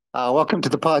Welcome to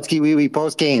the Podski Wee Wee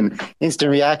post game instant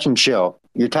reaction show.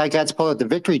 Your Ticats pull out the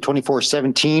victory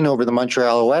 24-17 over the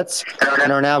Montreal Alouettes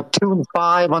and are now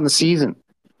 2-5 on the season.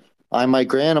 I'm Mike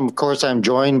Grant. Of course, I'm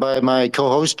joined by my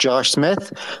co-host Josh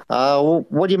Smith.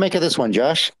 What do you make of this one,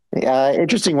 Josh?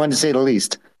 Interesting one to say the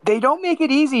least. They don't make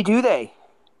it easy, do they?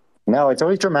 No, it's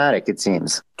always dramatic, it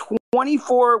seems.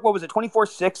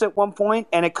 24-6 at one point,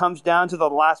 and it comes down to the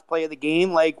last play of the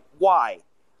game. Like, why?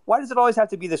 Why does it always have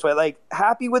to be this way? Like,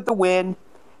 happy with the win,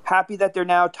 happy that they're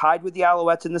now tied with the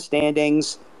Alouettes in the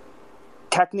standings,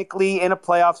 technically in a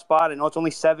playoff spot. I know it's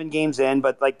only 7 games in,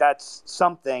 but, like, that's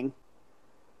something.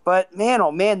 But, man,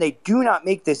 oh, man, they do not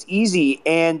make this easy,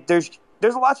 and there's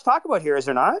a lot to talk about here, is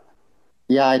there not?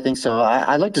 Yeah, I think so.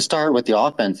 I'd like to start with the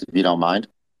offense, if you don't mind.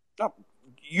 Oh,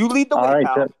 you lead the way,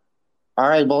 pal. All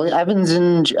right, well, Evans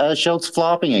and Schultz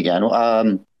flopping again.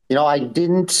 I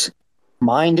didn't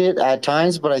mind it at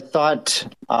times, but I thought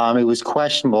it was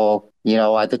questionable,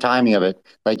 at the timing of it.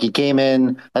 Like, he came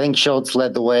in, I think Schultz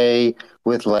led the way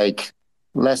with,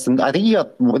 less than, I think he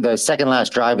got the second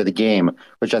last drive of the game,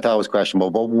 which I thought was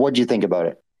questionable. But what do you think about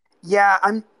it? Yeah,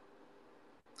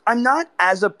 I'm not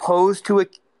as opposed to a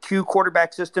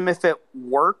two-quarterback system if it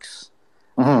works.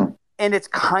 Mm-hmm. And it's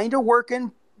kind of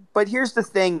working, but here's the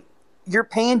thing. You're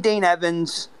paying Dane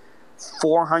Evans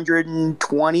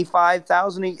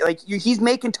 $425,000. Like, he's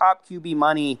making top QB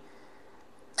money.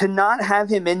 To not have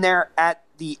him in there at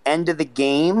the end of the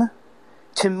game,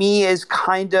 to me, is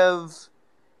kind of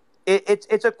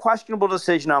it's a questionable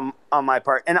decision on my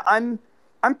part. And I'm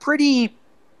pretty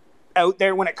out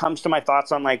there when it comes to my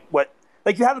thoughts on what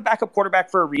you have a backup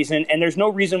quarterback for a reason, and there's no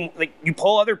reason you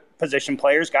pull other position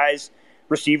players, guys.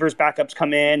 Receivers, backups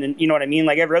come in, and you know what I mean?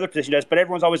 Like every other position does, but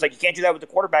everyone's always like, you can't do that with the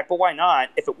quarterback, but why not?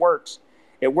 If it works,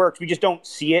 it works. We just don't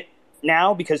see it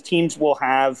now because teams will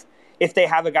have, if they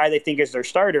have a guy they think is their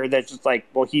starter, that's just like,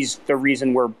 well, he's the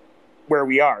reason we're where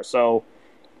we are. So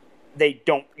they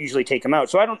don't usually take him out.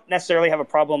 So I don't necessarily have a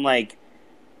problem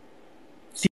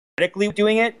theoretically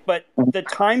doing it, but the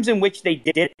times in which they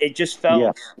did it, it just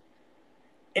felt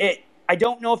I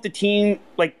don't know if the team,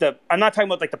 I'm not talking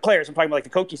about the players, I'm talking about the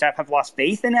coaching staff have lost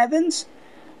faith in Evans,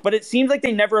 but it seems like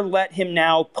they never let him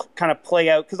now kind of play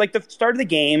out. Because the start of the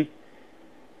game,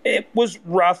 it was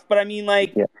rough, but I mean,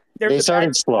 they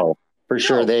started slow for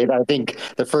sure. I think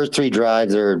the first 3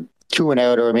 drives are 2 and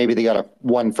out, or maybe they got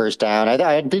one first down.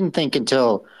 I didn't think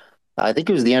until, I think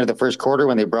it was the end of the first quarter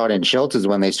when they brought in Schultz is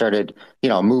when they started,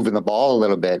 moving the ball a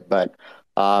little bit. But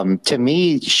to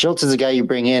me, Schultz is a guy you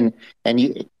bring in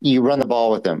and you run the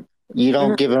ball with him. You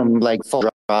don't give him full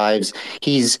drives.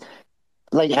 He's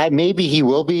maybe he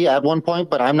will be at one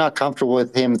point, but I'm not comfortable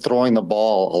with him throwing the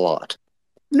ball a lot.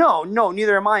 No,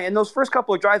 neither am I. And those first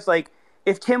couple of drives,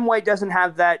 if Tim White doesn't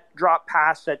have that drop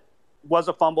pass that was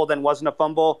a fumble, then wasn't a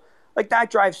fumble, that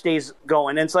drive stays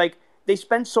going. And it's they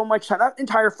spent so much time. That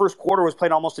entire first quarter was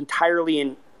played almost entirely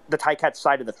in the Ticats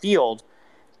side of the field,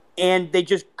 and they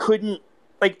just couldn't.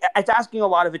 It's asking a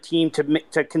lot of a team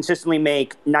to consistently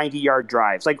make 90-yard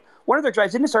drives. One of their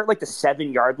drives didn't start the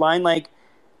 7-yard line.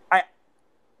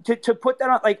 To put that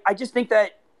on, I just think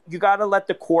that you got to let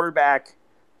the quarterback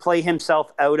play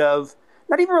himself out of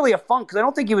not even really a funk, because I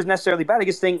don't think he was necessarily bad. I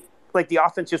just think the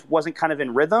offense just wasn't kind of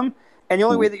in rhythm, and the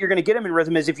only way that you're going to get him in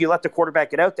rhythm is if you let the quarterback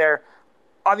get out there.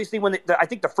 Obviously, when I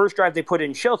think the first drive they put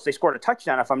in Schultz, they scored a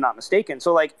touchdown, if I'm not mistaken.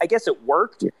 So I guess it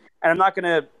worked, and I'm not going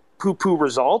to poo-poo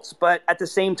results, but at the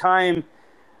same time,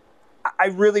 I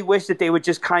really wish that they would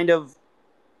just kind of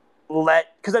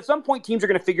because at some point teams are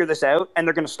going to figure this out and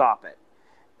they're going to stop it.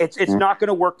 It's not going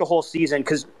to work the whole season,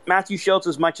 because Matthew Schultz,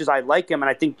 as much as I like him, and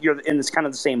I think you're in this kind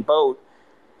of the same boat,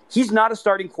 he's not a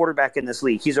starting quarterback in this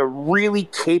league. He's a really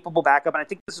capable backup, and I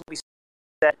think this is what we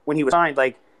said when he was signed.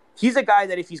 He's a guy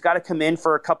that if he's got to come in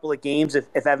for a couple of games,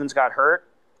 if Evans got hurt,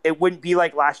 it wouldn't be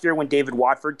like last year when David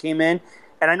Watford came in.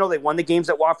 And I know they won the games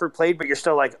that Watford played, but you're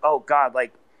still oh, God,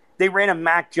 they ran a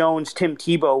Mac Jones, Tim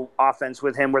Tebow offense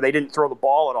with him where they didn't throw the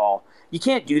ball at all. You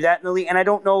can't do that in the league. And I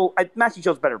don't know, Matthew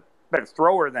Schultz better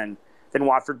thrower than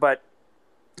Watford, but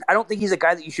I don't think he's a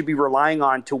guy that you should be relying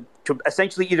on to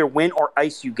essentially either win or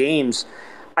ice you games.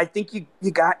 I think you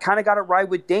kind of got to ride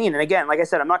with Dane. And again, like I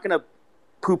said, I'm not going to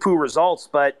poo-poo results,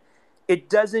 but it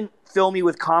doesn't fill me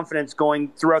with confidence going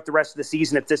throughout the rest of the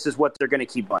season if this is what they're going to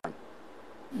keep on.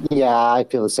 Yeah, I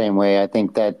feel the same way. I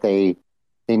think that they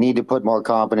need to put more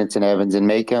confidence in Evans and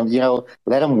make him,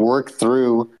 let him work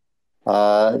through,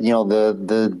 the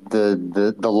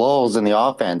lulls in the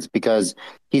offense, because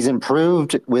he's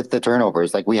improved with the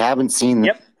turnovers. We haven't seen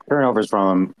turnovers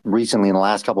from him recently in the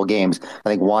last couple of games. I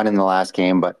think one in the last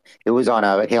game, but it was on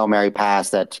a Hail Mary pass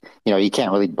that, you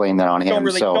can't really blame that on him.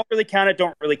 Don't really count it.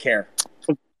 Don't really care.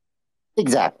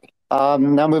 Exactly.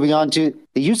 Now moving on to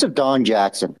the use of Don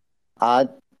Jackson.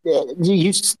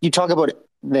 You talk about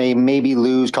they maybe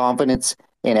lose confidence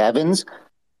in Evans.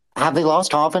 Have they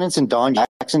lost confidence in Don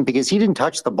Jackson? Because he didn't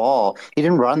touch the ball. He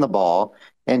didn't run the ball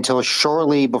until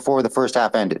shortly before the first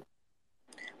half ended.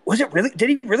 Was it really?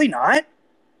 Did he really not?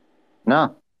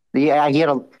 No.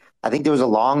 I think there was a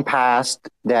long pass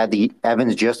that the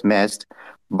Evans just missed,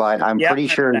 but I'm pretty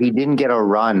sure he didn't get a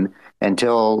run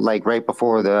until right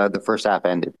before the first half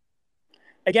ended.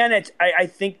 Again, I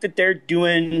think that they're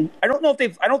doing. I don't know if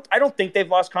they've. I don't think they've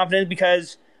lost confidence,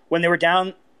 because when they were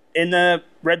down in the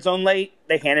red zone late,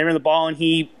 they handed him the ball and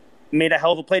he made a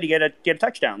hell of a play to get a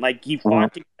touchdown. Like, he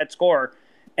fought to get that score,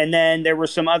 and then there were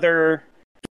some other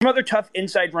tough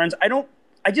inside runs.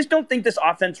 I just don't think this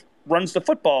offense runs the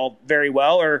football very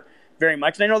well or very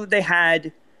much. And I know that they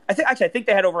had. I think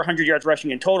they had over 100 yards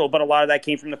rushing in total, but a lot of that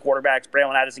came from the quarterbacks.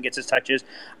 Braylon Addison gets his touches.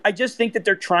 I just think that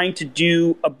they're trying to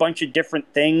do a bunch of different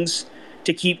things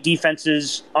to keep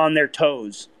defenses on their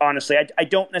toes, honestly. I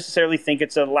don't necessarily think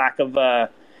it's a lack of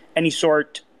any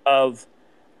sort of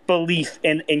belief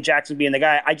in Jackson being the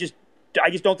guy. I just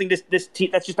don't think this team,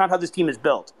 that's just not how this team is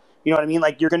built. You know what I mean?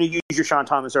 Like, you're going to use your Sean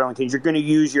Thomas Arlingtons. You're going to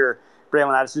use your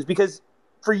Braylon Addisons, because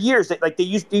for years, they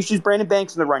used Brandon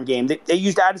Banks in the run game. They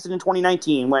used Addison in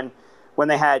 2019 when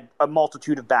they had a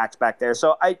multitude of backs back there.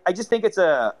 So I just think it's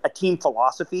a team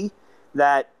philosophy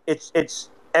that it's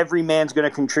every man's going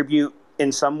to contribute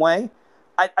in some way.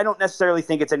 I don't necessarily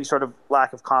think it's any sort of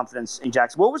lack of confidence in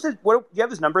Jackson. What was it? Do you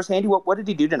have his numbers handy? What did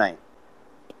he do tonight?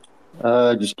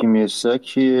 Just give me a sec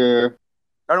here.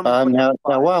 Now,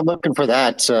 while I'm looking for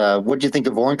that, what did you think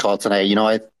of Vornkall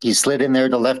tonight? He slid in there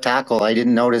to left tackle. I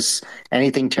didn't notice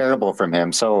anything terrible from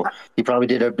him, so he probably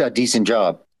did a decent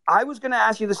job. I was going to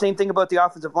ask you the same thing about the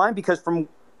offensive line, because from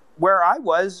where I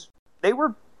was, they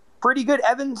were pretty good.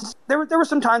 Evans, there were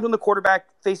some times when the quarterback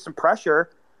faced some pressure.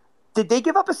 Did they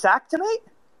give up a sack tonight?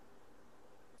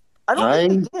 I don't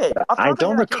think they did. I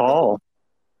don't recall.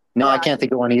 No, I can't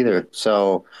think of one either.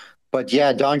 So, but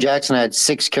yeah, Don Jackson had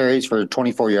 6 carries for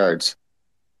 24 yards.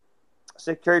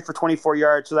 6 carries for 24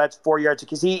 yards, so that's 4 yards.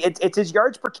 Because it's his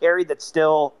yards per carry that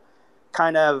still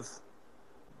kind of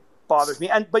bothers me.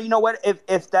 But you know what?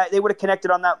 If they would have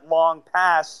connected on that long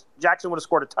pass, Jackson would have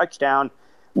scored a touchdown.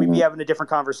 We'd be having a different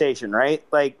conversation, right?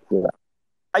 Like, yeah.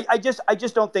 I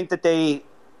just don't think that they,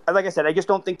 like I said, I just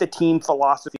don't think the team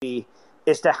philosophy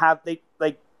is to have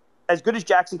as good as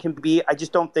Jackson can be. I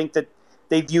just don't think that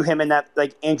they view him in that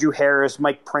Andrew Harris,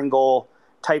 Mike Pringle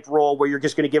type role where you're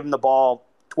just going to give him the ball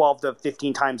 12 to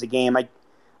 15 times a game.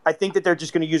 I think that they're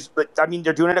just going to use. I mean,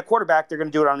 they're doing it at quarterback. They're going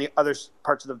to do it on the other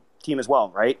parts of the team as well,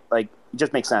 right? Like, it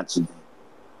just makes sense.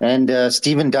 And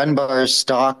Stephen Dunbar's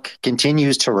stock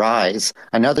continues to rise.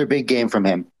 Another big game from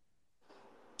him.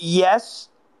 Yes,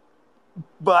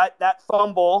 but that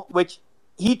fumble, which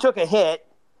he took a hit,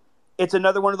 it's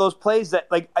another one of those plays that,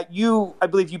 I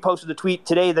believe you posted a tweet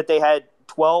today that they had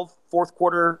 12 fourth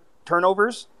quarter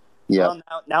turnovers. Yeah. Well,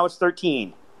 now it's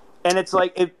 13. And it's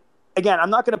again, I'm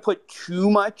not going to put too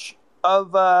much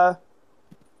of the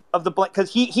blame,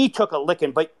 because he took a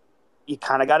licking, but you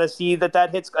kind of got to see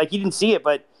that hits. He didn't see it,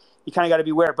 but you kind of got to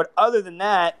be aware. But other than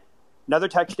that, another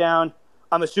touchdown.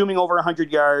 I'm assuming over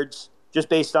 100 yards, just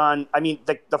based on,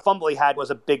 the fumble he had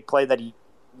was a big play that he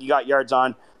got yards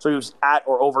on. So he was at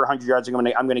or over 100 yards, I'm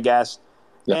going to guess.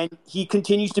 Yep. And he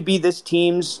continues to be this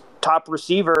team's top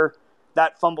receiver,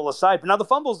 that fumble aside. But now the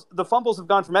fumbles have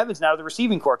gone from Evans now to the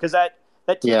receiving corps, because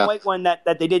that Tim White one that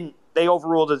they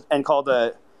overruled it and called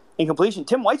a incompletion.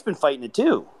 Tim White's been fighting it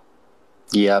too.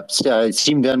 Yeah,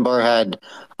 Steve Dunbar had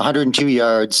 102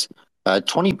 yards,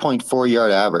 20.4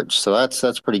 yard average. So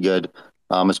that's pretty good,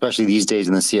 especially these days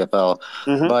in the CFL.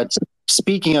 Mm-hmm. But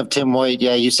speaking of Tim White,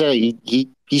 yeah, you said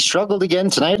he struggled again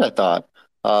tonight, I thought.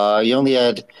 He only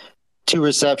had 2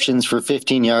 receptions for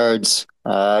 15 yards.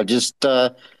 Just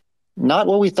not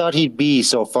what we thought he'd be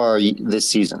so far this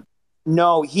season.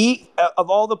 No, of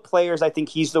all the players, I think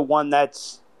he's the one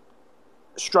that's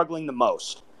struggling the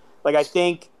most. I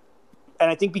think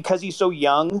because he's so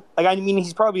young,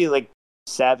 he's probably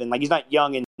 7. He's not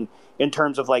young in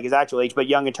terms of his actual age, but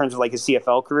young in terms of his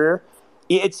CFL career.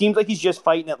 It seems like he's just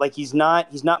fighting it. He's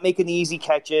not making the easy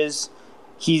catches.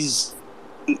 He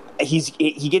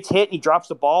gets hit and he drops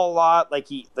the ball a lot.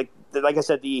 Like I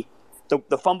said, the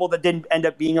fumble that didn't end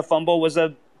up being a fumble was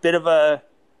a bit of a,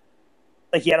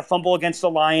 he had a fumble against the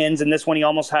Lions, and this one he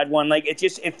almost had one.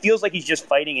 It feels like he's just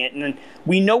fighting it. And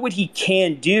we know what he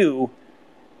can do,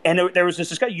 And there was this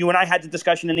discussion. You and I had the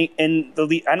discussion in the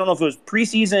league. I don't know if it was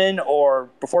preseason or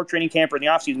before training camp or in the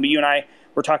offseason, but you and I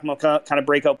were talking about kind of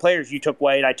breakout players. You took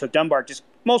White, I took Dunbar, just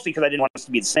mostly because I didn't want us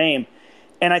to be the same.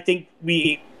 And I think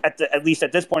we, at least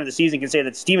at this point of the season, can say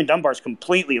that Steven Dunbar's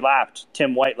completely lapped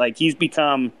Tim White. Like, he's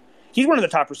one of the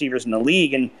top receivers in the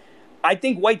league. And I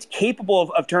think White's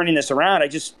capable of turning this around.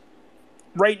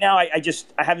 Right now, I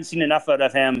haven't seen enough out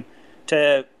of him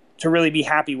to really be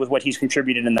happy with what he's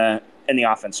contributed in the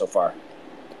offense so far.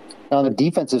 On the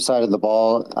defensive side of the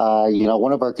ball,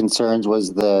 one of our concerns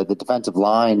was the defensive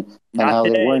line and how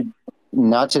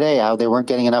they weren't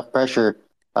getting enough pressure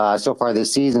so far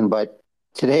this season. But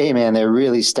today, man, they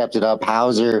really stepped it up.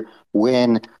 Hauser,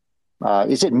 Wynn.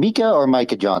 Is it Mika or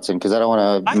Micah Johnson? Because I don't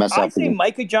want to mess up. I say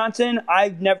Micah Johnson.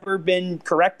 I've never been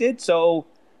corrected, so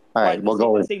all right, we'll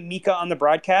go with say Mika on the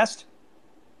broadcast.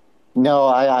 No,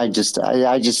 I've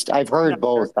heard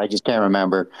both. I just can't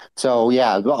remember. So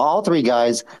yeah, all three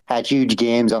guys had huge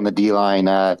games on the D line.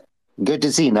 Good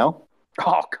to see, no?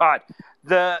 Oh God,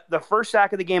 the first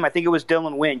sack of the game, I think it was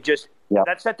Dylan Wynn.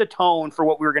 That set the tone for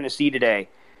what we were going to see today.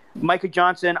 Micah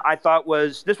Johnson, I thought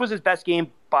this was his best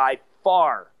game by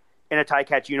far in a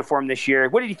Ticats uniform this year.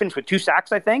 What did he finish with? 2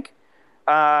 sacks, I think. Two.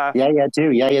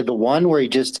 Yeah, he had the one where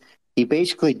he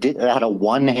basically had a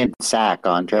one-hand sack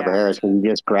on Trevor Harris because he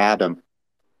just grabbed him.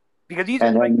 Because he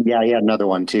had another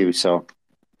one too. So,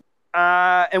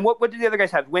 and what did the other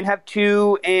guys have? Wynn have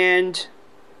 2, and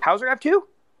Hauser have 2.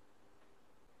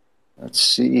 Let's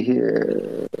see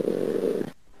here.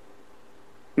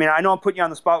 I mean, I know I'm putting you on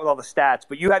the spot with all the stats,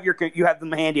 but you have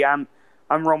them handy. I'm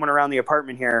roaming around the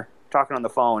apartment here talking on the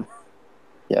phone.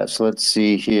 Yes, let's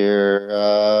see here.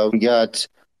 We got, it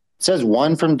says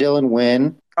 1 from Dylan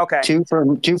Wynn. Okay. 2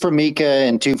 from Mika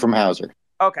and 2 from Hauser.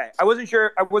 Okay. I wasn't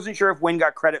sure if Wynn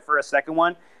got credit for a second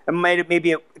one. It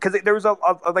maybe because there was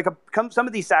some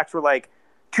of these sacks were like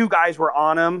 2 guys were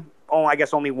on him. Oh, I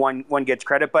guess only one gets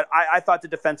credit. But I thought the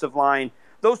defensive line,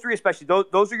 those 3 especially,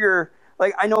 those are your,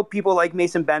 like, I know people like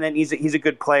Mason Bennett. He's a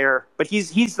good player, but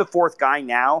he's the 4th guy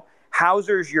now.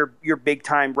 Hauser's your big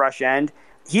time rush end.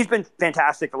 He's been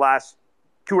fantastic the last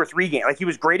 2 or 3 games. Like, he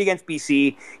was great against BC.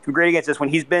 He's been great against this one.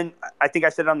 I think I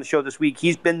said it on the show this week,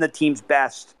 he's been the team's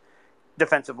best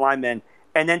defensive lineman.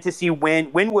 And then to see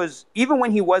Wynn was, even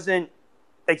when he wasn't,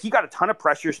 like, he got a ton of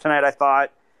pressures tonight, I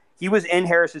thought. He was in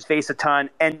Harris's face a ton.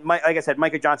 And like I said,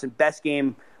 Micah Johnson, best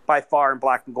game by far in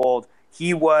black and gold.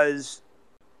 He was,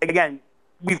 again,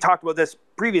 we've talked about this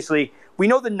previously. We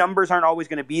know the numbers aren't always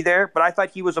going to be there, but I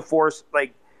thought he was a force.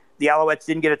 Like, the Alouettes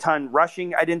didn't get a ton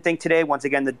rushing, I didn't think, today. Once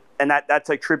again, that's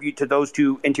a tribute to those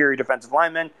 2 interior defensive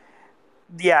linemen.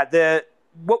 Yeah,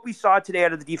 what we saw today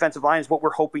out of the defensive line is what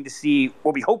we're hoping to see,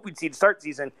 what we hope we'd see to start the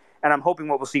season, and I'm hoping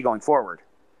what we'll see going forward.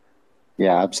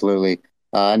 Yeah, absolutely.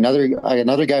 Another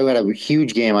guy who had a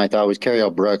huge game, I thought, was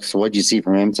Cariel Brooks. So what did you see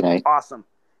from him tonight? Awesome.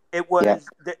 It was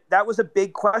that was a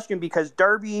big question because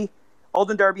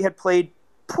Alden Darby had played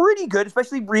pretty good,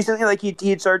 especially recently. Like, he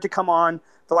had started to come on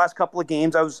the last couple of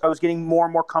games. I was getting more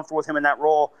and more comfortable with him in that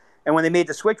role. And when they made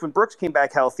the switch, when Brooks came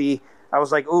back healthy, I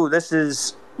was like, ooh, this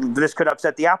could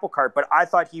upset the apple cart. But I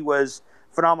thought he was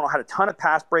phenomenal. Had a ton of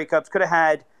pass breakups. Could have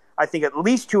had, I think, at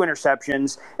least 2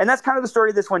 interceptions. And that's kind of the story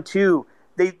of this one too.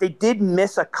 They did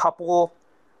miss a couple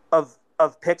of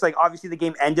picks. Like, obviously the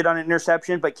game ended on an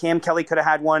interception, but Cam Kelly could have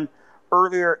had one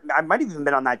earlier. I might have even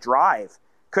been on that drive.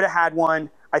 Could have had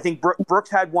one. I think Brooks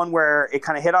had one where it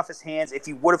kind of hit off his hands. If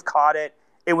he would have caught it,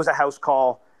 it was a house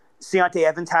call. Deontay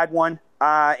Evans had one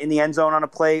in the end zone on a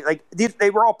play. Like, they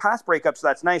were all pass breakups, so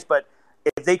that's nice. But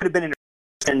if they could have been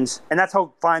interceptions, and that's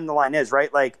how fine the line is,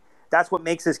 right? Like, that's what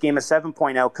makes this game a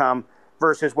 7-point outcome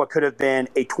versus what could have been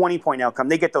a 20-point outcome.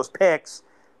 They get those picks,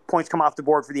 points come off the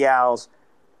board for the Owls.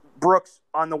 Brooks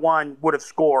on the one would have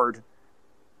scored.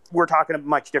 We're talking a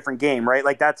much different game, right?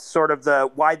 Like, that's sort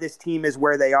of why this team is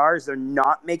where they are, is they're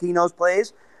not making those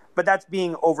plays. But that's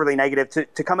being overly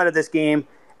negative to come out of this game.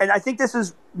 And I think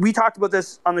we talked about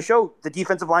this on the show, the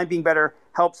defensive line being better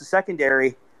helps the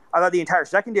secondary. I thought the entire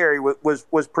secondary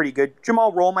was pretty good.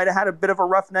 Jamal Roll might have had a bit of a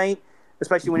rough night,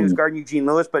 especially when he was guarding Eugene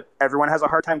Lewis, but everyone has a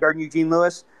hard time guarding Eugene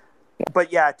Lewis.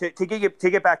 But yeah, to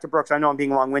get back to Brooks, I know I'm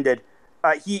being long-winded.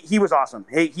 He was awesome.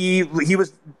 He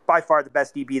was by far the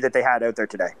best DB that they had out there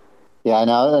today. Yeah,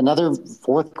 now another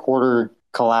 4th quarter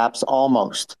collapse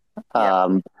almost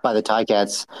by the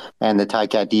Ticats and the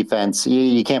Ticat defense.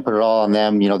 You can't put it all on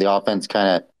them. The offense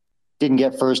kind of didn't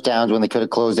get first downs when they could have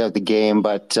closed out the game.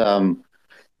 But,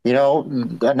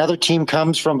 another team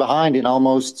comes from behind and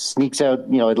almost sneaks out,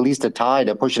 at least a tie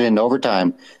to push it into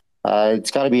overtime.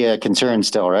 It's got to be a concern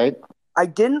still, right? I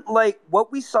didn't like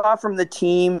what we saw from the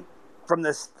team from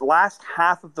this last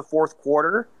half of the fourth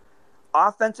quarter,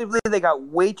 offensively, they got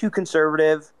way too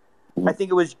conservative. I think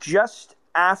it was just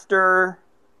after,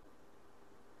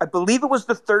 I believe it was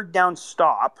the third down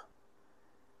stop.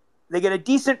 They get a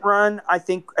decent run. I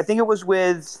think it was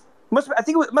with, I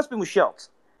think it must have been with Schultz.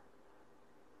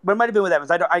 But it might have been with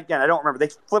Evans. I don't remember. They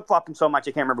flip-flopped him so much,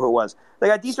 I can't remember who it was. They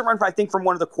got a decent run, I think, from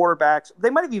one of the quarterbacks. They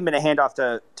might have even been a handoff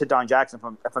to Don Jackson,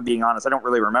 if I'm being honest. I don't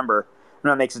really remember.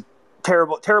 That makes a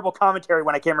terrible commentary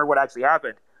when I can't remember what actually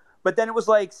happened. But then it was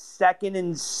like 2nd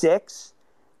and 6,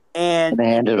 and they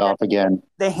handed it off again.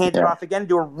 They handed it off again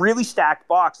to a really stacked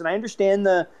box. And I understand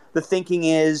the thinking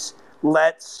is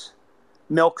let's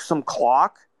milk some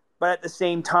clock, but at the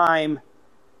same time,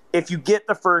 if you get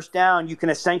the first down, you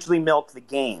can essentially milk the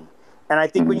game. And I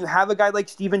think when you have a guy like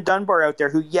Steven Dunbar out there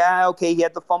who, he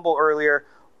had the fumble earlier,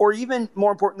 or even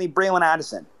more importantly, Braylon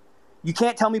Addison. You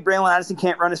can't tell me Braylon Addison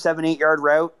can't run a 7-8 yard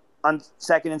route on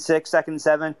 2nd and 6, 2nd and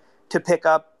 7 to pick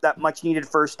up that much needed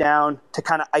first down to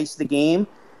kind of ice the game.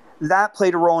 That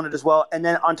played a role in it as well. And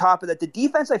then on top of that, the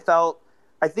defense, I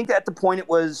think at the point it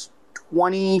was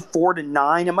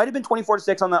 24-9. It might have been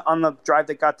 24-6 on the drive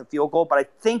that got the field goal, but I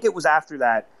think it was after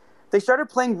that. They started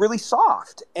playing really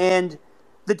soft, and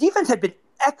the defense had been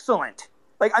excellent.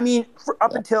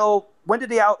 Until when did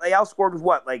they outscored with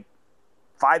what, like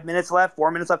 5 minutes left,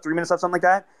 4 minutes left, 3 minutes left, something like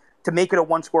that, to make it a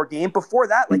one-score game. Before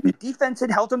that, the defense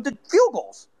had held them to field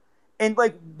goals. And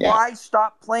why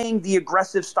stop playing the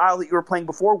aggressive style that you were playing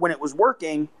before when it was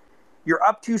working? You're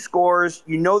up 2 scores.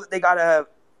 You know that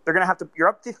you're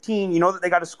up 15. You know that they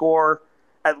got to score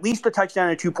at least a touchdown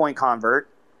and a 2-point convert,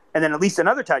 and then at least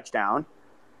another touchdown.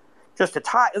 Just to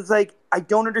tie, it's I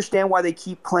don't understand why they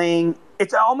keep playing.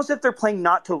 It's almost if they're playing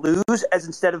not to lose, as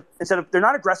instead of they're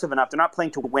not aggressive enough. They're not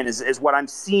playing to win. Is what I'm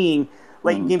seeing.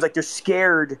 Games they're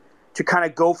scared to kind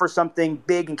of go for something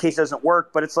big in case it doesn't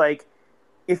work. But it's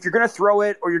if you're going to throw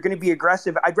it or you're going to be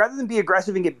aggressive, I'd rather than be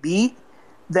aggressive and get beat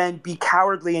than be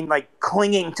cowardly and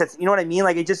clinging to. You know what I mean?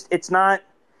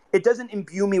 It doesn't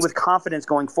imbue me with confidence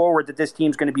going forward that this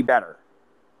team's going to be better.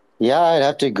 Yeah, I'd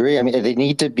have to agree. I mean, they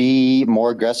need to be more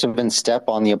aggressive and step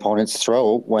on the opponent's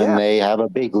throat when they have a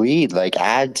big lead.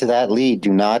 Add to that lead.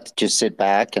 Do not just sit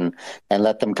back and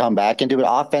let them come back and do it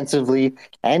offensively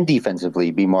and defensively.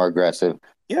 Be more aggressive.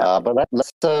 Yeah. But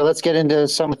let's get into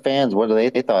some fans. What do they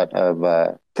thought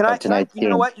of tonight's game? You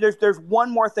know what? There's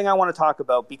one more thing I want to talk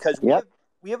about because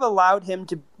we have allowed him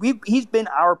to. He's been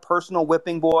our personal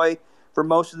whipping boy for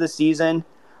most of the season.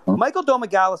 Michael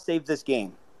Domagala saved this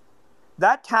game.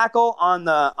 That tackle on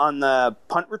the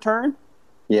punt return,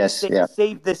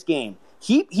 saved this game.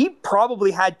 He probably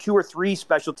had 2 or 3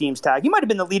 special teams tackles. He might have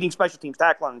been the leading special teams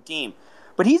tackle on the team,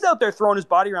 but he's out there throwing his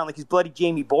body around like he's bloody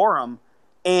Jamie Borum.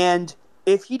 And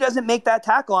if he doesn't make that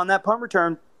tackle on that punt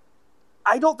return,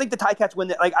 I don't think the Ticats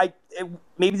win.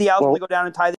 Maybe the Owls will go down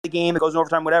and tie the game. It goes in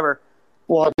overtime, whatever.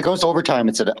 Well, if it goes to overtime,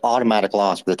 it's an automatic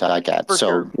loss for the Ticats.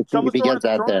 So if he gets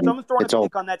that, then someone's throwing it's a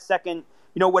pick on that second.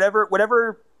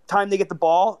 Whatever time they get the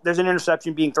ball, there's an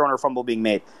interception being thrown or a fumble being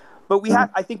made. But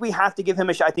I think we have to give him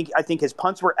a shot. I think his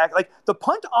punts were the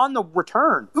punt on the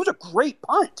return. It was a great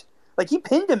punt. He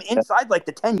pinned him inside the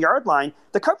 10-yard line.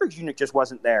 The coverage unit just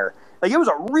wasn't there. It was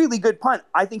a really good punt.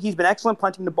 I think he's been excellent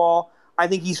punting the ball. I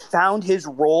think he's found his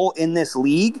role in this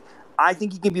league. I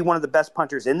think he can be one of the best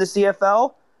punters in the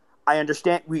CFL. I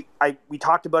understand we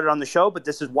talked about it on the show, but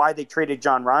this is why they traded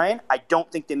John Ryan. I don't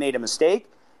think they made a mistake.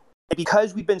 And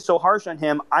because we've been so harsh on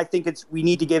him, I think we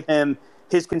need to give him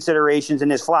his considerations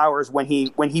and his flowers when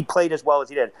he played as well as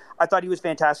he did. I thought he was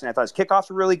fantastic. I thought his kickoffs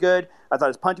were really good. I thought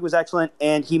his punting was excellent,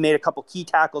 and he made a couple key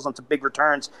tackles on some big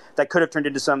returns that could have turned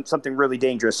into something really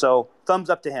dangerous. So thumbs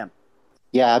up to him.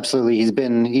 Yeah, absolutely. He's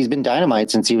been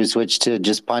dynamite since he was switched to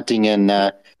just punting and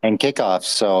kickoffs.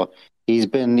 So he's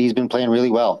been playing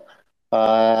really well.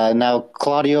 Now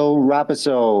Claudio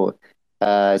Rapiso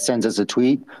sends us a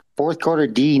tweet. Fourth quarter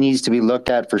D needs to be looked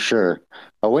at for sure.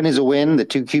 A win is a win. The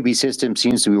 2 QB system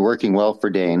seems to be working well for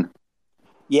Dane.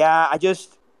 Yeah,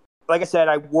 like I said,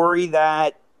 I worry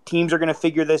that teams are going to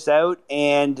figure this out,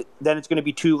 and then it's going to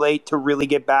be too late to really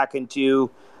get back into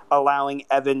allowing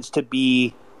Evans to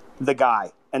be the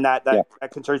guy. And that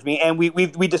concerns me. And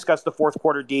we discussed the fourth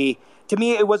quarter D. To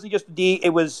me, it wasn't just the D.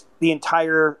 It was the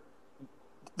entire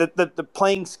the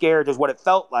playing scared is what it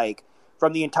felt like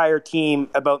from the entire team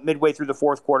about midway through the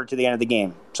fourth quarter to the end of the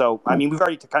game. So, I mean, we've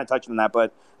already kind of touched on that,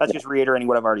 but that's just reiterating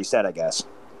what I've already said, I guess.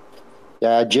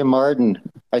 Yeah, Jim Martin,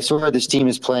 I swear this team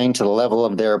is playing to the level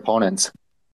of their opponents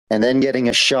and then getting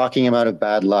a shocking amount of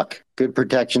bad luck. Good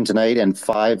protection tonight and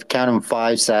 5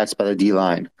 sacks by the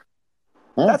D-line.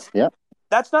 That's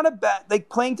not a bad,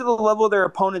 playing to the level of their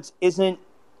opponents isn't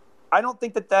I don't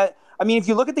think that. I mean, if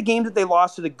you look at the games that they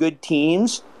lost to the good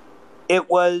teams,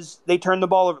 they turned the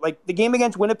ball over. Like the game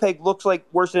against Winnipeg looks like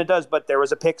worse than it does, but there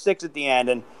was a pick six at the end,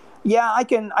 and yeah, I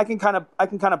can kind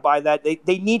of buy that.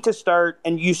 They need to start,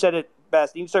 and you said it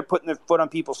best. They need to start putting their foot on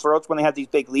people's throats when they have these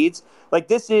big leads. Like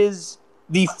this is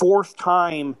the fourth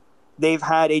time they've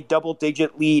had a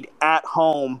double-digit lead at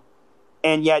home,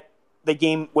 and yet the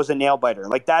game was a nail-biter.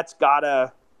 Like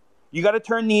you gotta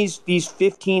turn these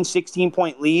 15,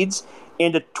 16-point leads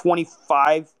into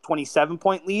 25,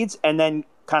 27-point leads, and then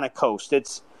kind of coast.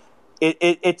 It's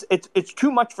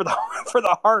too much for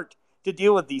the heart to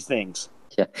deal with these things.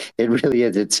 Yeah, it really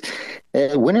is. It's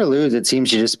win or lose. It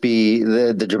seems to just be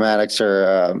the dramatics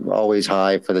are always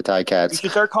high for the Ticats. You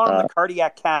should start calling them the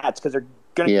cardiac cats because they're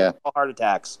going to get heart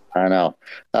attacks. I know.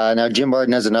 Now Jim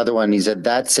Barton has another one. He said,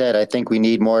 that said, I think we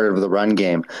need more of the run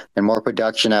game and more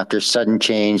production after sudden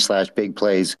change / big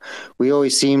plays. We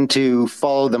always seem to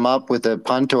follow them up with a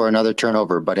punt or another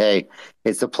turnover. But hey,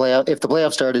 it's the playoff. If the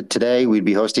playoff started today, we'd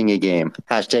be hosting a game.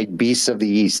 # Beasts of the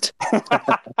East.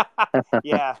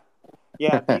 Yeah,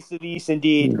 Beasts of the East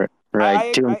indeed.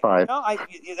 Right,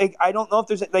 2-5. I don't know if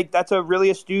there's that's a really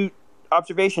astute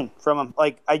observation from him.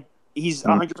 He's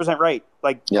 100% right.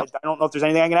 I don't know if there's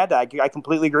anything I can add to that. I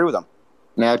completely agree with him.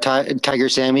 Now, Tiger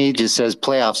Sammy just says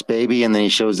playoffs, baby, and then he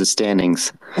shows the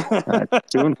standings.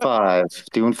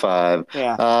 2-5.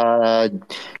 Yeah.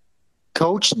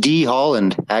 Coach D.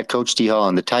 Holland, at Coach D.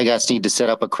 Holland, the Tigers need to set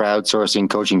up a crowdsourcing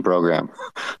coaching program.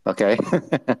 Okay.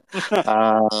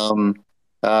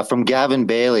 From Gavin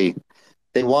Bailey.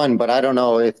 They won, but I don't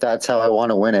know if that's how I want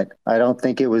to win it. I don't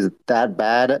think it was that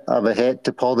bad of a hit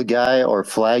to pull the guy or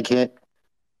flag,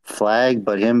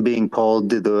 but him being pulled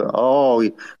to the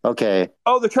okay.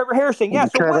 Oh, the Trevor Harris thing. Yeah,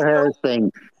 Trevor Harris thing.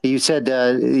 You said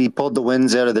he pulled the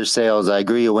wins out of their sails. I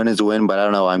agree, a win is a win, but I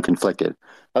don't know. I'm conflicted.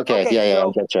 Okay, I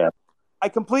get you. I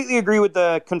completely agree with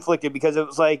the conflicted because it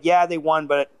was they won,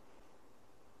 but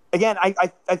again, I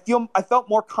felt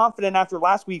more confident after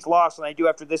last week's loss than I do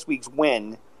after this week's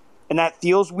win. And that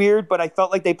feels weird, but I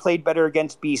felt like they played better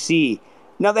against BC.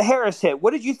 Now, the Harris hit,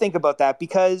 what did you think about that?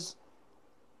 Because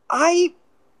it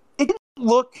didn't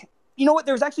look... You know what?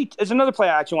 There's another play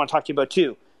I actually want to talk to you about,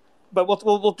 too. But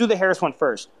we'll do the Harris one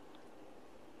first.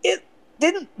 It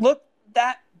didn't look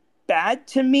that bad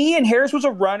to me, and Harris was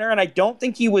a runner, and I don't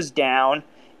think he was down.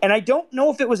 And I don't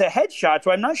know if it was a headshot,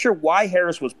 so I'm not sure why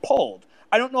Harris was pulled.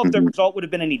 I don't know if the result would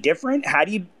have been any different had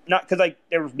he not... Because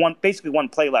there was basically one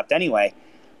play left anyway.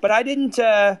 But I didn't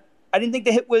think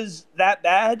the hit was that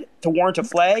bad to warrant a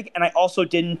flag, and I also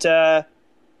didn't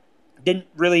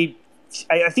really.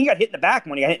 I think he got hit in the back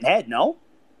when he got hit in the head. No.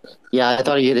 Yeah, I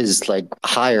thought he hit his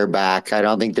higher back. I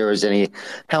don't think there was any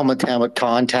helmet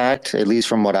contact, at least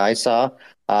from what I saw.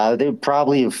 They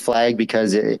probably flagged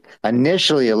because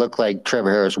initially it looked like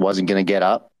Trevor Harris wasn't going to get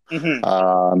up.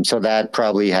 Mm-hmm. So that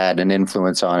probably had an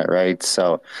influence on it, right?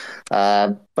 So,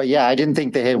 but yeah, I didn't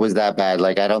think the hit was that bad.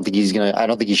 I don't think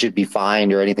he should be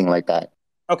fined or anything like that.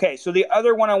 Okay, so the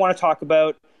other one I want to talk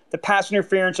about, the pass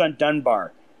interference on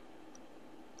Dunbar.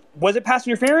 Was it pass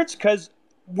interference? Because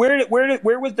where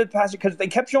was the pass? Because they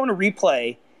kept showing a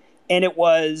replay, and it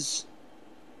was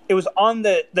on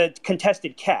the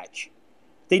contested catch.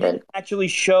 They didn't actually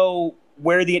show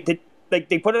where they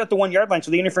put it at the 1 yard line,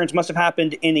 so the interference must have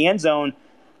happened in the end zone.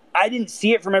 I didn't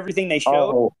see it from everything they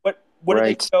showed. What did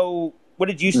they show? What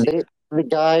did you see? The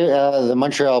guy, the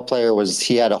Montreal player,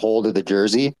 he had a hold of the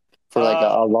jersey for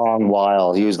a long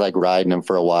while. He was riding him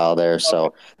for a while there.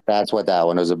 So that's what that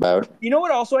one was about. You know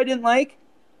what also I didn't like?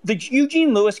 The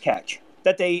Eugene Lewis catch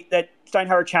that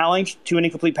Steinhauer challenged to an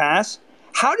incomplete pass.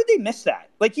 How did they miss that?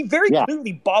 He very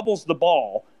clearly bobbles the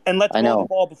ball and lets go of the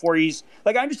ball before he's...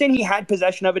 I understand he had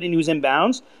possession of it and he was in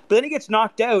bounds, but then he gets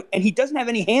knocked out and he doesn't have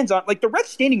any hands on... the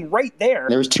ref's standing right there.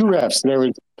 There was two refs.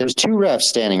 There's two refs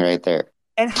standing right there.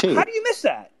 And how do you miss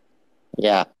that?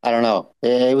 Yeah, I don't know.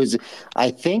 It was...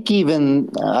 I think even...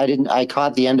 I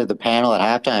caught the end of the panel at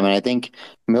halftime, and I think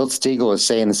Milt Stegall was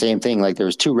saying the same thing. There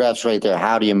was two refs right there.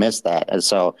 How do you miss that? And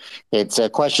so it's a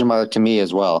question mark to me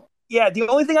as well. Yeah, the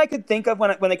only thing I could think of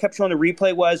when they kept showing the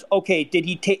replay was, okay,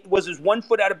 was his 1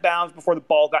 foot out of bounds before the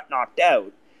ball got knocked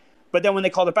out? But then when they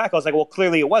called it back, I was like, well,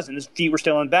 clearly it wasn't. His feet were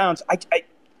still in bounds. I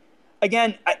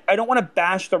don't want to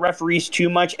bash the referees too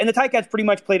much. And the Ticats pretty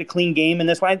much played a clean game in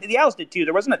this one. The Owls did too.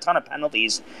 There wasn't a ton of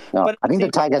penalties. No, but I think the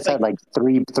Ticats had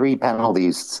three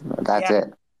penalties. That's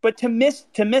it. But to miss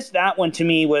that one to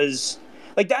me was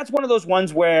that's one of those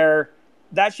ones where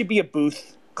that should be a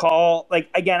booth call.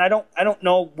 Again, I don't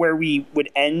know where we would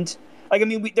end.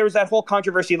 There was that whole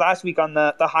controversy last week on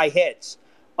the high hits.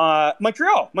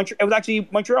 Montreal. It was actually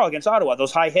Montreal against Ottawa.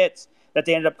 Those high hits that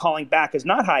they ended up calling back as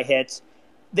not high hits.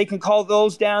 They can call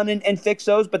those down and fix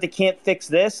those, but they can't fix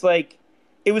this. Like,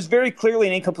 it was very clearly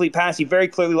an incomplete pass. He very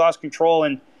clearly lost control,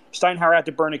 and Steinhauer had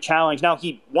to burn a challenge. Now,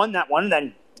 he won that one and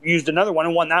then used another one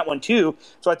and won that one too.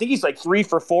 So I think he's like 3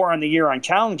 for 4 on the year on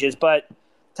challenges, but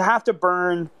to have to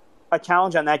burn a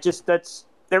challenge on that,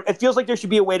 it feels like there should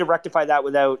be a way to rectify that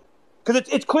without, because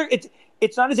it's clear,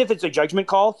 it's not as if it's a judgment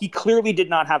call. He clearly did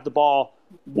not have the ball.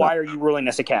 Why are you ruling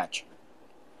this a catch?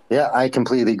 Yeah, I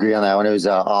completely agree on that one. It was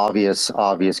an obvious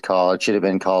call. It should have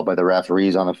been called by the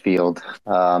referees on the field.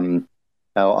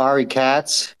 Now, Ari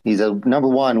Katz, he's a number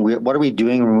one. What are we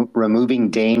doing removing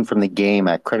Dane from the game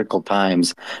at critical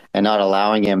times and not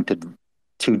allowing him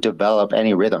to develop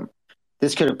any rhythm?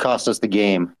 This could have cost us the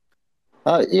game.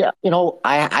 Yeah,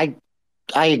 I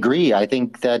agree. I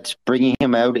think that bringing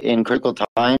him out in critical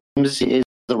times is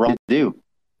the right to do.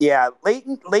 Yeah, late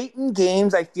in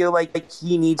games, I feel like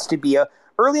he needs to be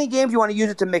early in games, you want to use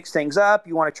it to mix things up.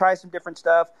 You want to try some different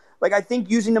stuff. Like, I think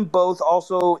using them both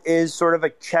also is sort of a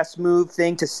chess move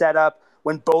thing to set up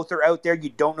when both are out there. You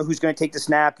don't know who's going to take the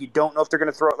snap. You don't know if they're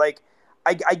going to throw it. Like,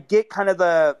 I get kind of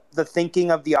the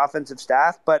thinking of the offensive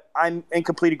staff, but I'm in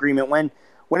complete agreement.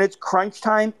 When it's crunch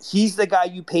time, he's the guy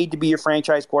you paid to be your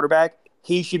franchise quarterback.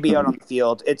 He should be out on the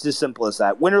field. It's as simple as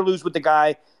that. Win or lose with the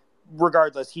guy,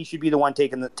 regardless, he should be the one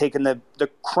taking the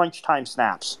crunch time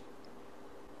snaps.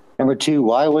 Number 2,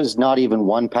 why was not even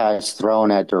one pass thrown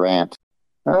at Durant?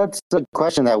 That's a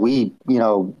question that we,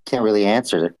 can't really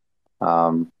answer.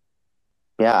 Yeah,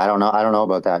 I don't know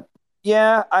about that.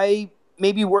 Yeah,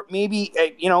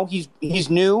 he's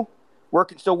new,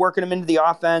 still working him into the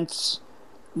offense.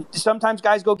 Sometimes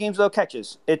guys go games without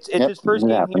catches. It's his first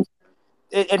game.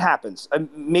 It happens.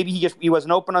 Maybe he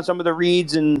wasn't open on some of the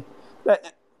reads, and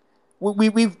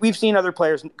we've seen other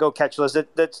players go catchless.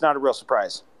 That's not a real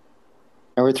surprise.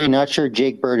 Number 3, not sure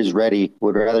Jake Bird is ready.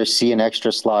 Would rather see an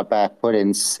extra slot back put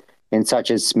in such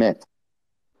as Smith.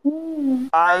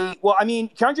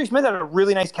 Keandre Smith had a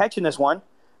really nice catch in this one.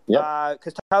 Yeah.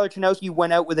 Because Tyler Chinowski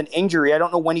went out with an injury. I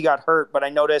don't know when he got hurt, but I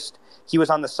noticed he was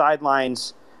on the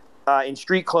sidelines in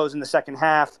street clothes in the second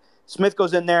half. Smith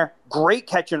goes in there, great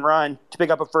catch and run to pick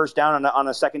up a first down on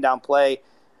a second down play.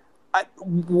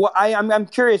 I'm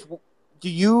curious. Do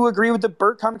you agree with the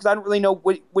Burt comment? Because I don't really know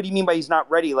what do you mean by he's not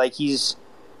ready. Like,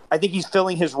 I think he's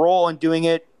filling his role and doing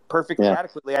it perfectly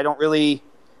adequately. I don't really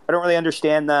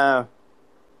understand the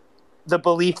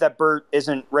belief that Burt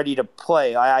isn't ready to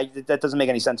play. That doesn't make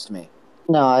any sense to me.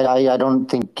 No, I don't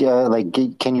think.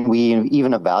 Can we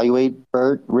even evaluate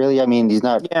Burt? Really? I mean, he's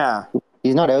not. Yeah.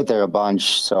 He's not out there a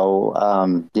bunch. So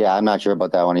I'm not sure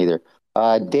about that one either.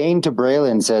 Dane to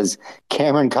Braylon says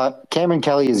Cameron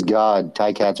Kelly is God.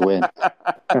 Ticats win.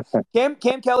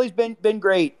 Cam Kelly's been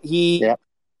great. He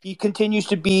continues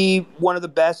to be one of the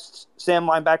best Sam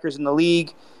linebackers in the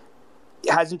league.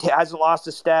 Hasn't lost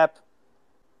a step.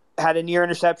 Had a near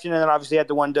interception, and then obviously had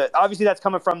the one to. Obviously, that's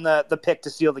coming from the pick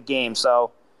to seal the game.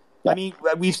 So, I mean,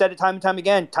 we've said it time and time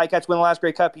again. Ticats win the last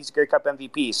Grey Cup. He's a Grey Cup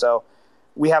MVP. So,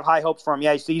 we have high hopes for him.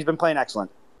 Yeah, he's been playing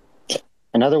excellent.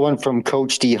 Another one from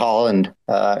Coach D. Holland.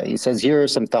 He says, here are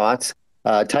some thoughts.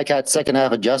 Ticats second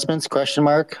half adjustments, ?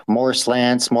 More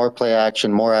slants, more play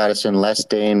action, more Addison, less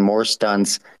Dane, more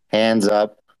stunts, hands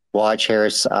up, watch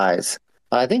Harris' eyes.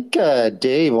 I think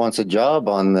Dave wants a job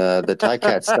on the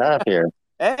Ticats staff here.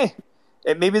 Hey,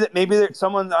 maybe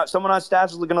someone on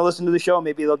staff is going to listen to the show.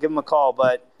 Maybe they'll give him a call.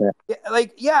 But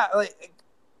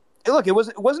look, it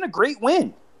wasn't a great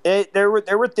win. There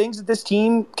were things that this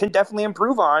team can definitely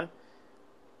improve on.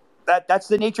 That's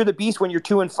the nature of the beast when you're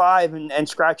 2-5 and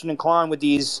scratching and clawing with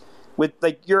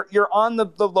you're on the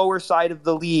lower side of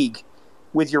the league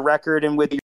with your record and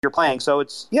with your playing. So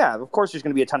of course there's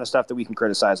going to be a ton of stuff that we can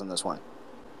criticize on this one.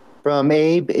 From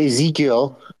Abe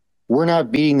Ezekiel, we're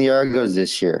not beating the Argos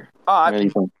this year.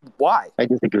 Why? I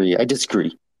disagree.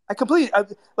 I completely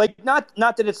not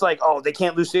that it's like, oh, they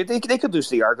can't lose. They could lose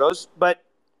to the Argos, but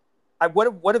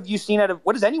what have you seen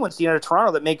what has anyone seen out of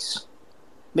Toronto that makes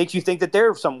you think that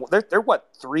they're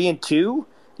what, 3-2?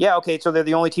 Yeah, okay, so they're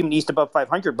the only team in the East above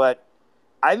 500, but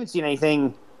I haven't seen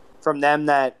anything from them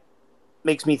that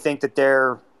makes me think that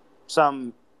they're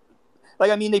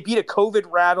they beat a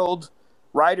COVID-rattled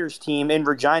Riders team in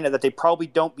Regina that they probably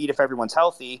don't beat if everyone's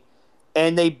healthy,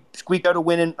 and they squeaked out a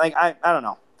win. And I don't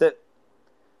know that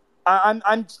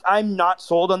I'm not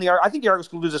sold on the Argos. I think the Argos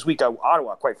can lose this week to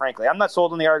Ottawa. Quite frankly, I'm not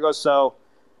sold on the Argos. So,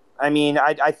 I mean,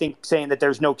 I think saying that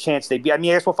there's no chance they'd be. I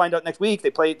mean, I guess we'll find out next week. They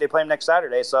play him next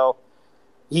Saturday. So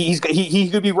he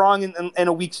could be wrong in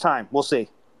a week's time. We'll see.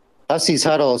 Hussey's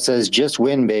Huddle says, just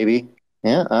win, baby.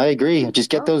 Yeah, I agree.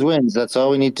 Just get those wins. That's all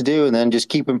we need to do. And then just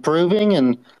keep improving.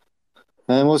 And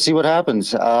And we'll see what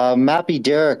happens. Mappy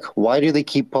Derek, why do they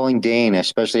keep pulling Dane,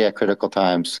 especially at critical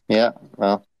times? Yeah,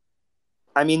 well,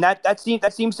 I mean, that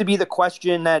seems to be the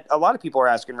question that a lot of people are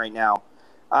asking right now.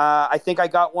 I think I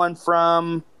got one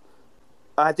from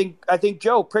I think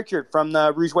Joe Pritchard from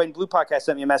the Rouge, White, and Blue podcast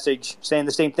sent me a message saying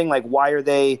the same thing. Like, why are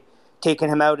they taking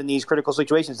him out in these critical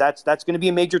situations? That's going to be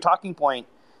a major talking point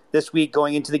this week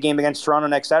going into the game against Toronto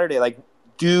next Saturday. Like,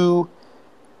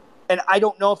 and I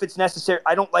don't know if it's necessary.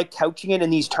 I don't like couching it in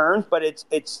these terms, but it's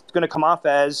going to come off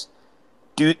as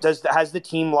has the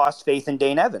team lost faith in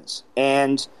Dane Evans?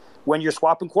 And when you're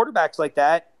swapping quarterbacks like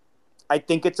that, I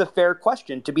think it's a fair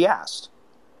question to be asked.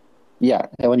 Yeah,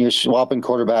 and when you're swapping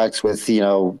quarterbacks with,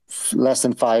 less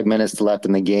than 5 minutes left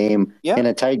in the game, in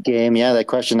a tight game, that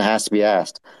question has to be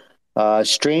asked.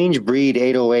 Strange Breed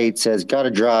 808 says, got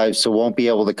to drive, so won't be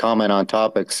able to comment on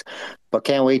topics, but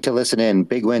can't wait to listen in.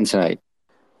 Big win tonight.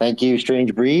 Thank you,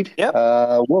 Strange Breed. Yep.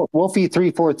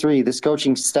 Wolfie343, this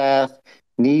coaching staff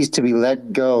needs to be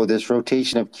let go. This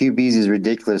rotation of QBs is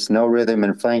ridiculous. No rhythm,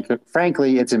 and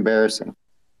frankly, it's embarrassing.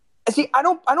 See, I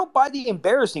don't buy the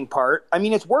embarrassing part. I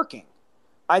mean, it's working.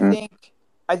 I think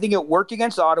it worked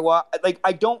against Ottawa. Like,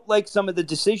 I don't like some of the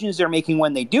decisions they're making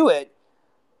when they do it,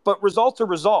 but results are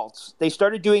results. They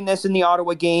started doing this in the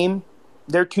Ottawa game.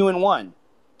 They're 2-1.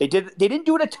 They didn't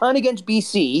do it a ton against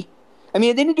BC. I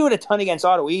mean, they didn't do it a ton against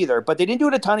Ottawa either, but they didn't do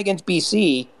it a ton against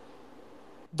BC.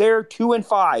 They're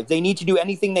 2-5. They need to do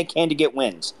anything they can to get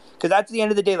wins. Because that's the end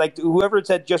of the day. Like, whoever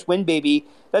said just win, baby,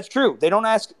 that's true. They don't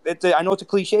ask, I know it's a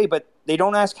cliche, but they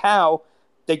don't ask how.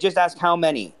 They just ask how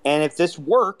many. And if this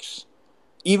works,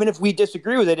 even if we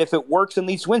disagree with it, if it works and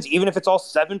leads to wins, even if it's all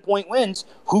 7-point wins,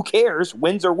 who cares?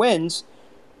 Wins are wins.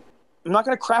 I'm not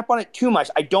going to crap on it too much.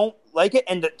 I don't like it.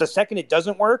 And the second it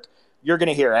doesn't work, you're going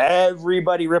to hear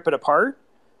everybody rip it apart.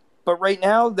 But right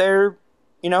now, they're,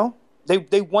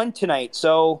 they won tonight.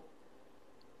 So,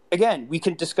 again, we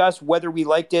can discuss whether we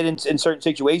liked it in certain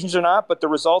situations or not, but the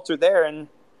results are there. And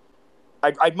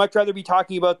I'd much rather be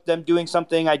talking about them doing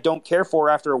something I don't care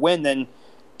for after a win than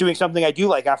doing something I do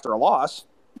like after a loss.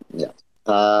 Yeah.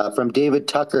 From David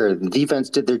Tucker, the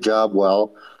defense did their job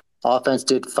well. Offense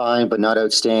did fine, but not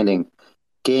outstanding.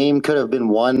 Game could have been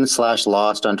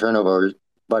won/lost on turnovers,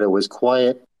 but it was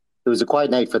quiet. It was a quiet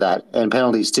night for that, and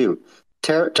penalties too.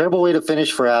 Terrible way to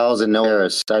finish for Als and no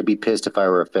Harris. I'd be pissed if I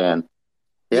were a fan.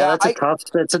 Yeah,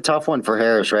 that's a tough one for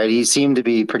Harris, right? He seemed to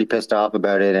be pretty pissed off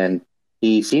about it, and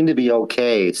he seemed to be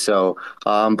okay. So,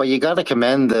 but you got to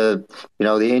commend the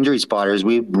injury spotters.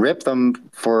 We ripped them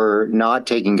for not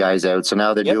taking guys out, so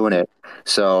now they're doing it.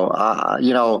 So,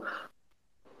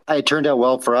 it turned out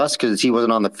well for us because he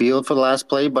wasn't on the field for the last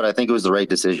play, but I think it was the right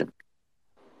decision.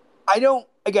 I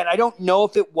don't know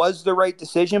if it was the right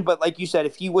decision, but like you said,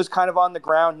 if he was kind of on the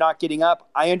ground, not getting up,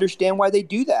 I understand why they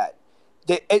do that.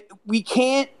 We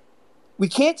can't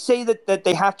say that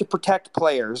they have to protect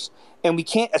players, and we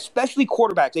can't, especially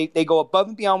quarterbacks. They go above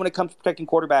and beyond when it comes to protecting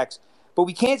quarterbacks, but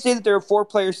we can't say that they're a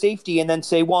 4-player safety and then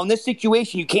say, well, in this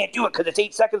situation, you can't do it because it's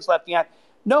 8 seconds left.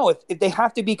 No, if they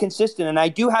have to be consistent, and I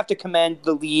do have to commend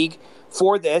the league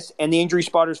for this and the injury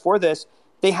spotters for this,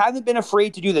 they haven't been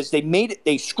afraid to do this.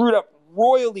 They screwed up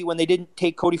royally when they didn't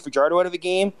take Cody Fajardo out of a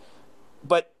game,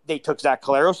 but they took Zach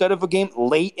Collaros out of a game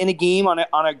late in a game on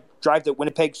a drive that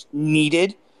Winnipeg's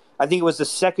needed. I think it was the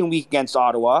second week against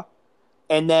Ottawa.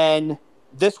 And then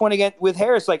this one again with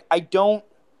Harris, like I don't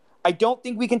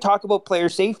think we can talk about player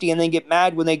safety and then get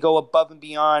mad when they go above and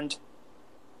beyond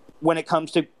when it comes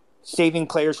to saving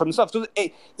players from themselves. So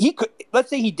let's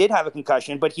say he did have a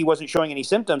concussion, but he wasn't showing any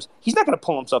symptoms. He's not going to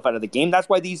pull himself out of the game. That's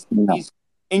why these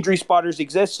injury spotters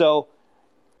exist. So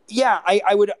yeah,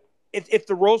 I would, if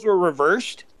the roles were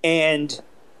reversed and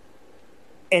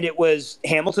it was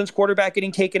Hamilton's quarterback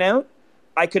getting taken out,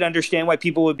 I could understand why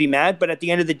people would be mad. But at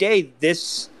the end of the day,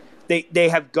 they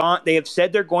have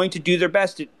said they're going to do their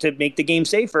best to make the game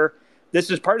safer.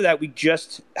 This is part of that. We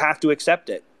just have to accept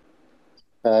it.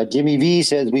 Jimmy V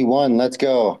says we won. Let's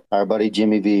go, our buddy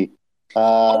Jimmy V.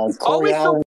 He's always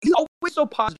so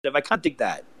positive. I can't dig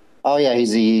that. Oh yeah,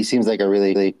 he seems like a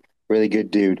really, really good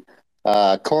dude.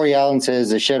 Corey Allen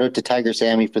says a shout out to Tiger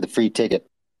Sammy for the free ticket.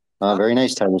 Very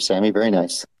nice, Tiger Sammy. Very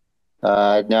nice.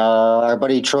 Now, our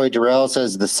buddy Troy Durrell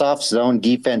says the soft zone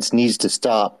defense needs to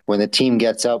stop when the team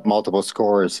gets up multiple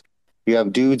scores. You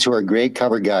have dudes who are great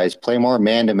cover guys. Play more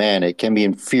man-to-man. It can be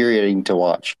infuriating to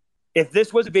watch. If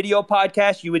this was a video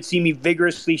podcast, you would see me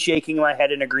vigorously shaking my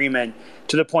head in agreement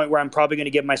to the point where I'm probably going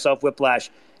to give myself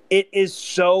whiplash. It is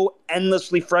so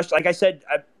endlessly frustrating. Like I said,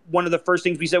 one of the first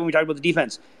things we said when we talked about the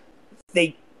defense,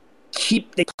 they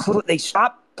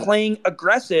stop playing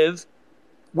aggressive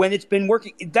when it's been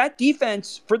working. That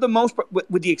defense, for the most part,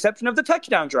 with the exception of the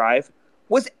touchdown drive,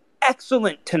 was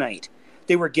excellent tonight.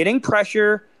 They were getting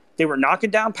pressure. They were knocking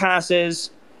down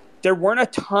passes. There weren't a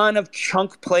ton of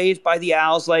chunk plays by the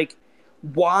Owls. Like,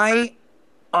 why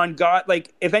on God?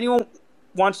 Like, if anyone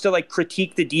wants to, like,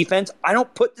 critique the defense, I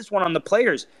don't put this one on the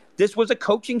players. This was a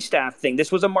coaching staff thing.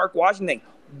 This was a Mark Washington thing.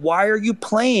 Why are you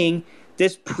playing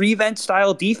this prevent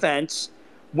style defense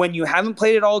when you haven't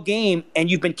played it all game and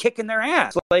you've been kicking their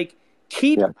ass? Like,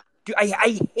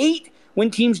 I hate when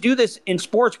teams do this in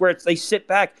sports where they sit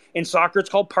back. In soccer, it's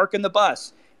called parking the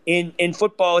bus. In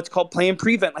football, it's called playing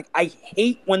prevent. Like, I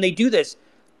hate when they do this.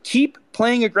 Keep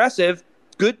playing aggressive.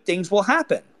 Good things will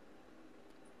happen.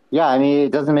 Yeah, I mean,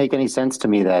 it doesn't make any sense to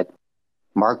me that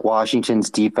Mark Washington's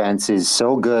defense is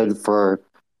so good for,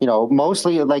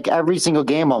 mostly like every single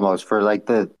game almost for like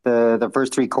the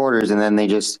first three quarters, and then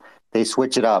they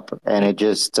switch it up and it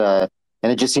just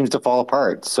seems to fall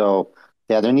apart. So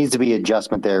yeah, there needs to be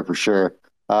adjustment there for sure.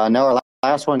 Now our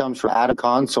last one comes from Adam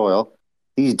Consoil.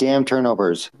 These damn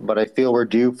turnovers, but I feel we're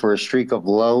due for a streak of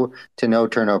low to no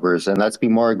turnovers, and let's be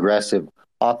more aggressive,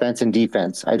 offense and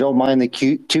defense. I don't mind the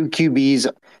two QBs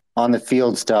on the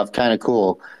field stuff, kind of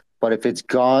cool, but if it's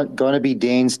going to be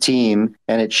Dane's team,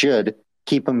 and it should,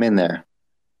 keep him in there.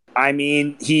 I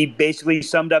mean, he basically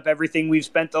summed up everything we've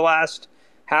spent the last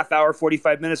half hour,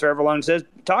 45 minutes, or however long it says,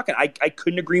 talking. I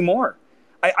couldn't agree more.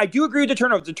 I do agree with the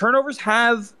turnovers. The turnovers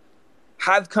have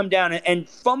come down, and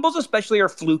fumbles especially are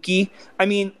fluky. I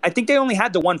mean, I think they only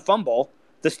had the one fumble,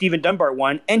 the Stephen Dunbar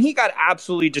one, and he got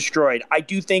absolutely destroyed. I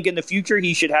do think in the future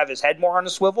he should have his head more on a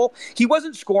swivel. He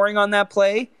wasn't scoring on that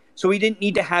play, so he didn't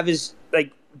need to have his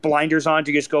blinders on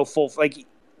to just go full. Like,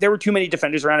 there were too many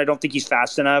defenders around. I don't think he's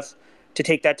fast enough to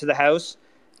take that to the house.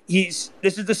 This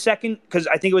is the second, because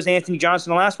I think it was Anthony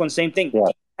Johnson the last one, same thing. Yeah.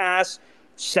 Deep pass,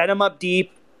 set him up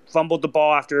deep, fumbled the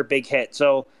ball after a big hit.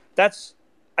 So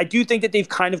I do think that they've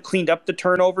kind of cleaned up the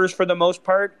turnovers for the most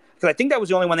part, because I think that was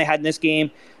the only one they had in this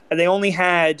game. And they only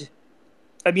had,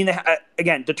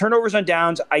 again, the turnovers on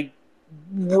downs, I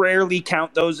rarely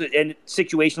count those, and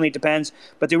situationally it depends,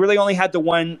 but they really only had the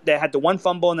one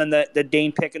fumble and then the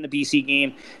Dane pick in the BC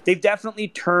game. They've definitely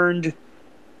turned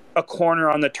a corner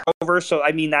on the turnover, so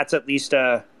I mean that's at least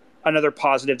another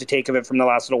positive to take of it from the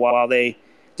last little while.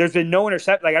 There's been no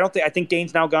intercept. Like, I think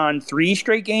Dane's now gone 3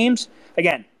 straight games.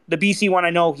 Again, the BC one, I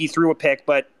know he threw a pick,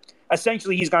 but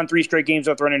essentially he's gone 3 straight games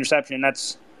without throwing an interception, and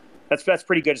that's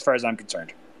pretty good as far as I'm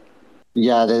concerned.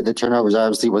 Yeah, the turnovers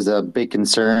obviously was a big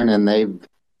concern, and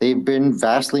they've been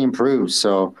vastly improved.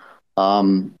 So,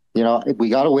 we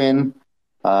got to win.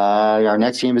 Our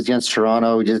next game is against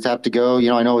Toronto. We just have to go.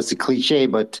 I know it's a cliche,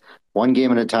 but one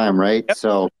game at a time, right? Yep.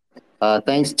 So,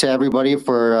 thanks to everybody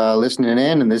for listening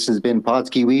in, and this has been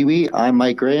Potski Wee Wee. I'm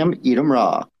Mike Graham. Eat 'em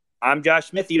raw. I'm Josh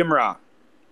Smith. Eat 'em raw.